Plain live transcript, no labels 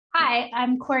Hi,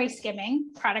 I'm Cory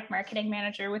Skimming, Product Marketing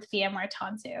Manager with VMware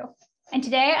Tanzu. And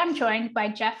today I'm joined by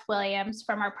Jeff Williams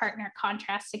from our partner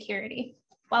Contrast Security.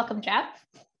 Welcome, Jeff.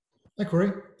 Hi,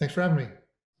 Cory. Thanks for having me.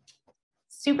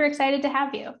 Super excited to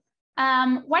have you.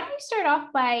 Why don't you start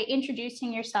off by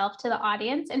introducing yourself to the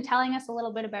audience and telling us a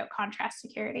little bit about Contrast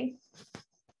Security?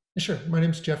 Sure. My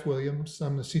name is Jeff Williams.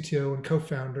 I'm the CTO and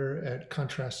co-founder at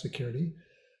Contrast Security.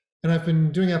 And I've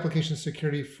been doing application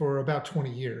security for about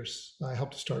 20 years. I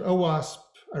helped to start OWASP.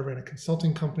 I ran a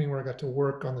consulting company where I got to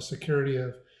work on the security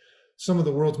of some of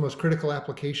the world's most critical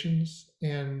applications.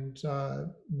 And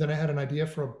then I had an idea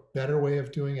for a better way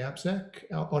of doing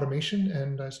AppSec automation,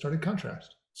 and I started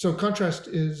Contrast. So Contrast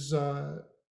is an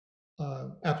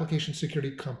application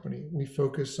security company. We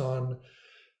focus on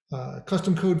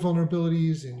custom code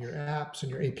vulnerabilities in your apps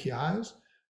and your APIs.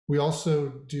 We also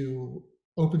do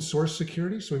open source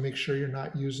security, so we make sure you're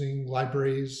not using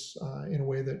libraries in a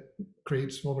way that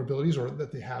creates vulnerabilities or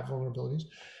that they have vulnerabilities.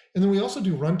 And then we also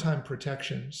do runtime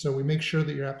protection, so we make sure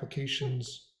that your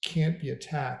applications can't be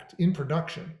attacked in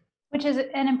production. Which is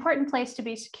an important place to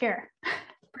be secure,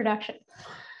 production.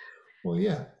 Well,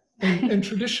 yeah. And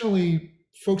traditionally,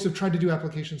 folks have tried to do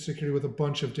application security with a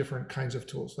bunch of different kinds of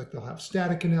tools. Like they'll have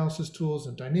static analysis tools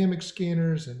and dynamic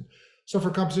scanners and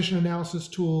software composition analysis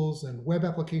tools and web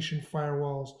application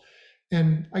firewalls.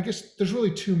 And I guess there's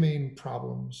really two main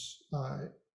problems.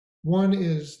 One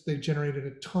is they generated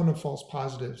a ton of false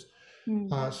positives.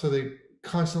 So they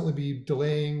constantly be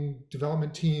delaying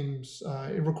development teams.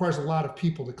 It requires a lot of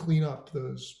people to clean up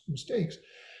those mistakes.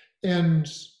 And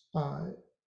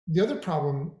the other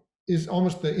problem is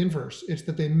almost the inverse. It's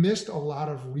that they missed a lot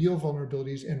of real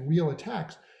vulnerabilities and real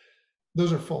attacks.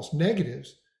 Those are false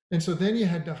negatives. And so then you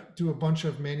had to do a bunch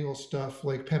of manual stuff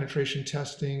like penetration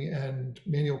testing and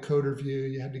manual code review.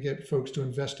 You had to get folks to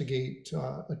investigate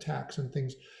attacks and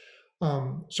things.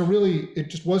 So really, it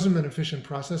just wasn't an efficient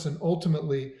process. And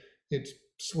ultimately, it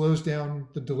slows down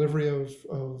the delivery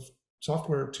of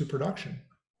software to production.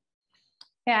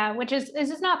 Yeah, which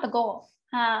is not the goal.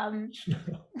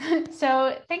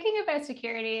 So thinking about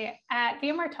security at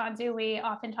VMware Tanzu, we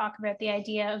often talk about the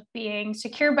idea of being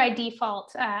secure by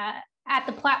default at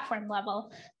the platform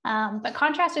level, but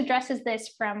Contrast addresses this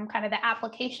from kind of the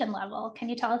application level. Can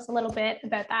you tell us a little bit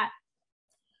about that?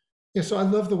 Yeah, so I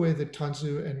love the way that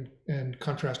Tanzu and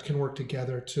Contrast can work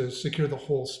together to secure the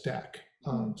whole stack.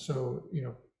 So,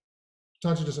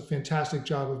 Tanzu does a fantastic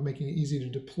job of making it easy to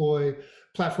deploy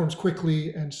platforms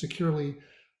quickly and securely.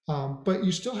 But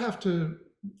you still have to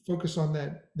focus on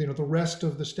that, the rest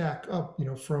of the stack up,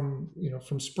 from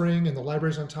Spring and the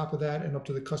libraries on top of that and up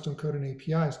to the custom code and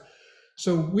APIs.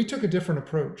 So we took a different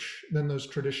approach than those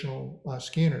traditional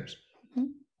scanners.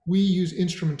 We use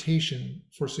instrumentation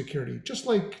for security, just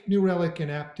like New Relic and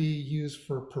AppD use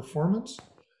for performance.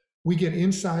 We get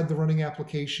inside the running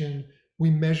application.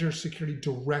 We measure security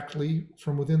directly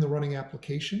from within the running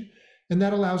application. And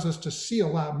that allows us to see a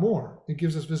lot more. It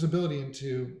gives us visibility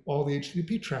into all the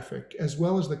HTTP traffic, as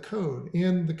well as the code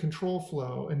and the control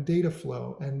flow and data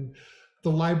flow and the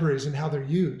libraries and how they're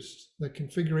used, the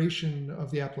configuration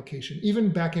of the application,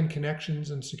 even backend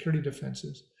connections and security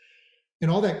defenses.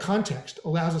 And all that context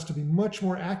allows us to be much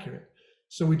more accurate.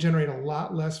 So we generate a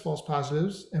lot less false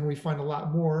positives and we find a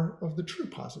lot more of the true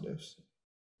positives.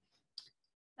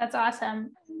 That's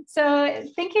awesome. So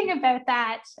thinking about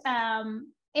that,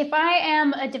 if I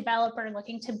am a developer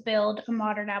looking to build a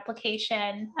modern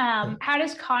application, how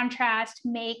does Contrast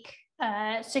make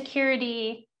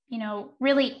security,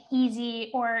 really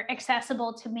easy or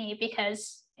accessible to me?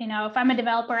 Because, if I'm a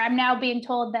developer, I'm now being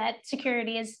told that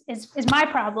security is my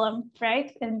problem,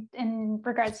 right? In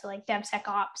regards to like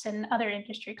DevSecOps and other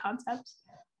industry concepts.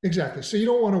 Exactly. So you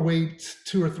don't want to wait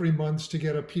 2 or 3 months to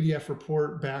get a PDF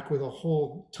report back with a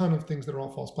whole ton of things that are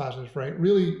all false positives, right?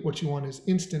 Really what you want is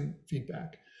instant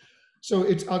feedback. So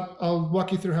I'll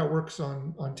walk you through how it works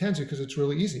on Tanzu because it's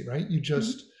really easy, right? You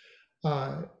just,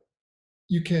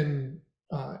 you can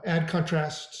add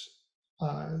Contrast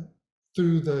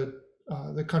through the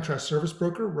Contrast service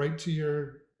broker right to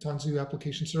your Tanzu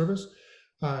application service.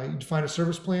 You define a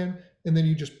service plan, and then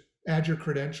you just add your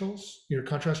credentials, your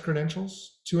Contrast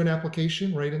credentials to an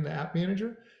application right in the app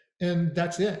manager, and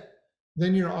that's it.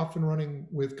 Then you're off and running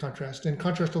with Contrast, and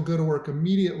Contrast will go to work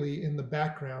immediately in the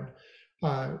background.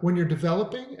 When you're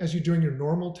developing, as you're doing your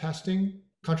normal testing,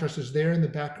 Contrast is there in the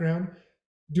background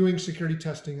doing security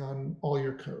testing on all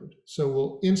your code. So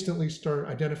we'll instantly start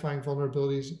identifying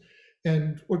vulnerabilities.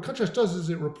 And what Contrast does is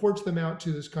it reports them out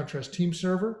to this Contrast team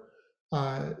server.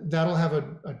 That'll have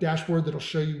a dashboard that'll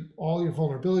show you all your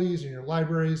vulnerabilities and your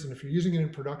libraries. And if you're using it in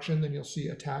production, then you'll see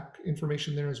attack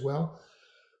information there as well.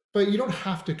 but you don't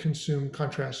have to consume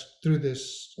contrast through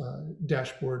this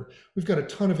dashboard. We've got a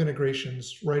ton of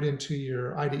integrations right into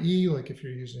your IDE, like if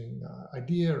you're using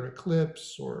IDEA or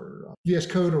Eclipse or VS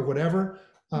Code or whatever.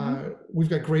 We've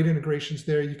got great integrations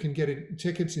there. You can get it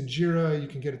tickets in Jira, you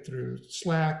can get it through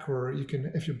Slack, or you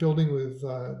can, if you're building with,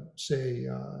 say,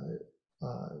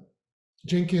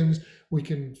 Jenkins, we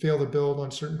can fail the build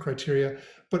on certain criteria.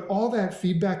 But all that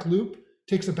feedback loop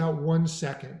takes about 1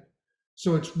 second.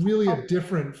 So it's really a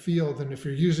different feel than if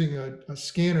you're using a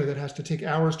scanner that has to take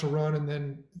hours to run and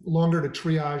then longer to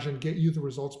triage and get you the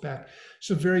results back. It's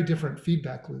a very different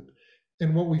feedback loop.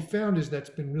 And what we found is that's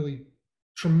been really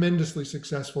tremendously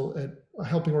successful at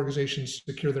helping organizations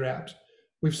secure their apps.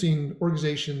 We've seen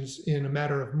organizations in a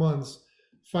matter of months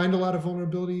find a lot of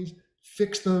vulnerabilities,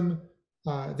 fix them.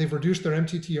 They've reduced their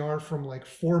MTTR from like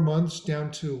 4 months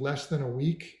down to less than a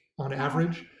week on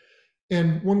average.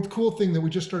 And one cool thing that we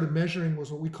just started measuring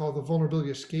was what we call the vulnerability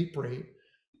escape rate,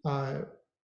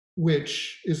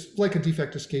 which is like a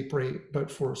defect escape rate, but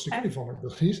for security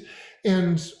vulnerabilities.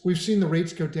 And we've seen the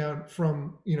rates go down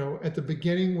from, at the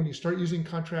beginning, when you start using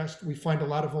contrast, we find a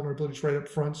lot of vulnerabilities right up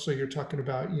front. So you're talking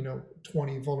about,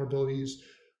 20 vulnerabilities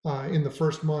in the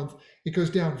first month. It goes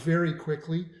down very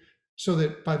quickly so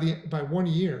that by 1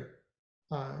 year,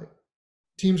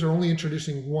 teams are only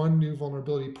introducing 1 new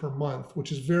vulnerability per month,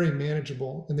 which is very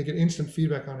manageable, and they get instant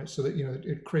feedback on it so that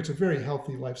it creates a very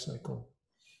healthy life cycle.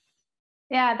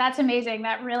 Yeah, that's amazing.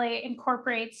 That really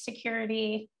incorporates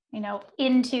security,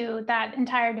 into that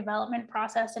entire development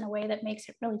process in a way that makes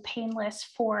it really painless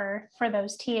for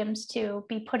those teams to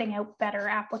be putting out better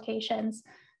applications.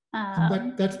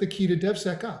 That's the key to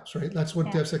DevSecOps, right? That's what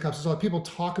DevSecOps is all. People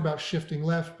talk about shifting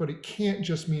left, but it can't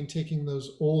just mean taking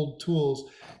those old tools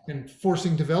and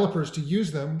forcing developers to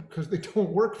use them because they don't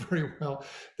work very well.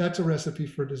 That's a recipe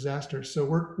for disaster. So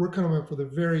we're coming up with a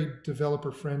very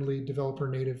developer-friendly,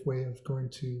 developer-native way of going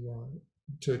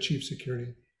to achieve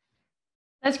security.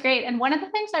 That's great. And one of the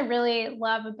things I really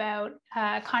love about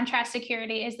contrast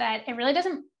security is that it really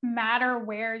doesn't matter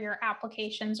where your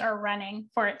applications are running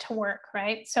for it to work,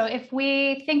 right? So if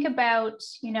we think about,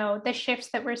 the shifts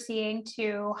that we're seeing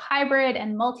to hybrid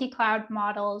and multi-cloud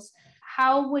models,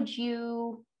 how would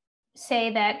you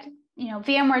say that,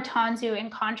 VMware Tanzu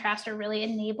and contrast are really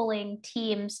enabling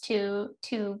teams to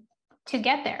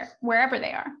get there wherever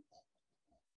they are?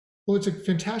 Well, it's a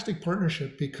fantastic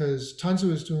partnership because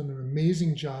Tanzu is doing an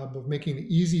amazing job of making it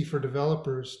easy for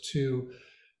developers to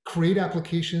create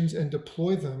applications and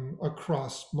deploy them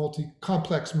across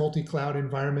complex multi-cloud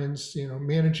environments,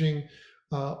 managing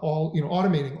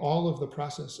automating all of the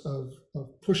process of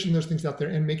pushing those things out there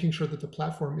and making sure that the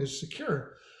platform is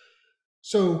secure.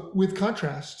 So with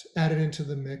contrast added into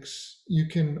the mix, you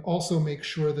can also make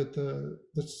sure that the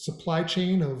supply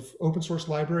chain of open source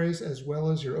libraries as well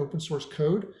as your open source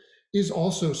code is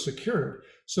also secured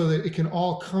so that it can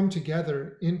all come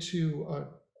together into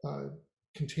a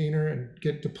container and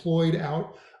get deployed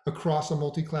out across a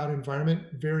multi-cloud environment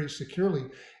very securely.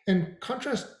 And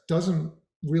contrast doesn't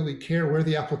really care where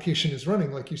the application is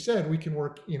running. Like you said, we can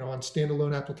work on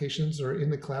standalone applications or in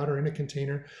the cloud or in a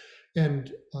container,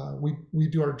 and we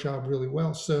do our job really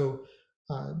well. So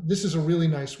this is a really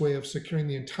nice way of securing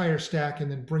the entire stack and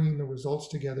then bringing the results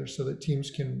together so that teams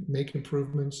can make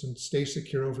improvements and stay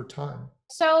secure over time.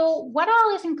 So what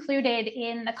all is included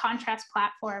in the contrast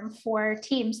platform for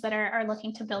teams that are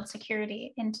looking to build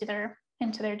security into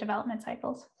their development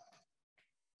cycles?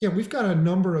 Yeah, we've got a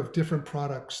number of different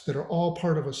products that are all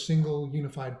part of a single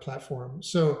unified platform.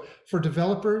 So for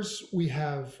developers, we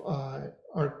have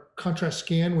our Contrast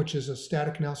Scan, which is a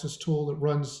static analysis tool that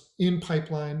runs in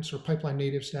pipelines or pipeline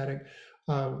native static.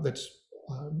 That's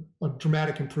a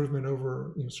dramatic improvement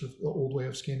over sort of the old way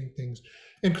of scanning things.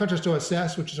 And Contrast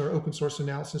OSS, which is our open source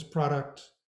analysis product.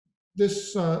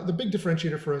 The big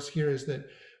differentiator for us here is that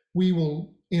we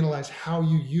will analyze how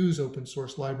you use open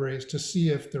source libraries to see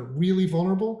if they're really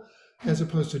vulnerable, as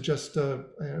opposed to just a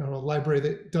library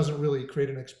that doesn't really create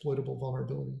an exploitable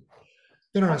vulnerability.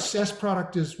 Then our Assess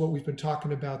product is what we've been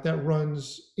talking about. That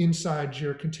runs inside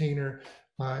your container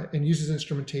and uses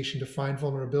instrumentation to find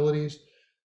vulnerabilities.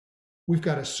 We've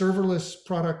got a serverless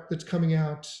product that's coming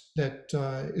out that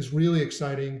is really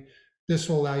exciting. This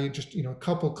will allow you just a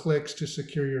couple clicks to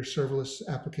secure your serverless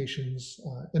applications.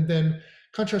 And then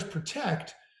Contrast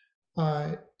Protect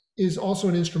is also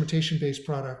an instrumentation-based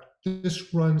product.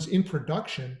 This runs in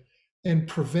production and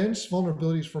prevents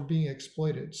vulnerabilities from being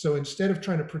exploited. So instead of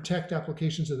trying to protect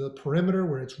applications at the perimeter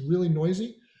where it's really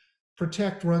noisy,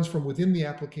 Protect runs from within the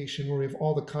application where we have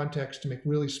all the context to make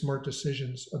really smart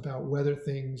decisions about whether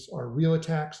things are real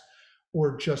attacks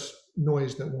or just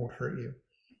noise that won't hurt you.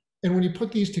 And when you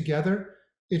put these together,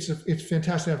 it's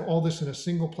fantastic to have all this in a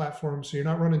single platform. So you're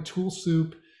not running tool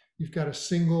soup. You've got a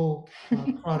single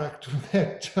product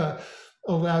that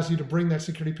allows you to bring that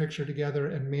security picture together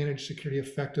and manage security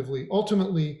effectively.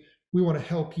 Ultimately, we want to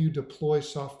help you deploy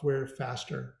software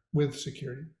faster with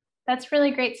security. That's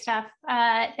really great stuff.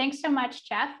 Thanks so much,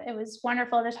 Jeff. It was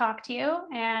wonderful to talk to you,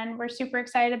 and we're super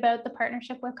excited about the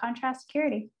partnership with Contrast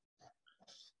Security.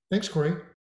 Thanks, Cory.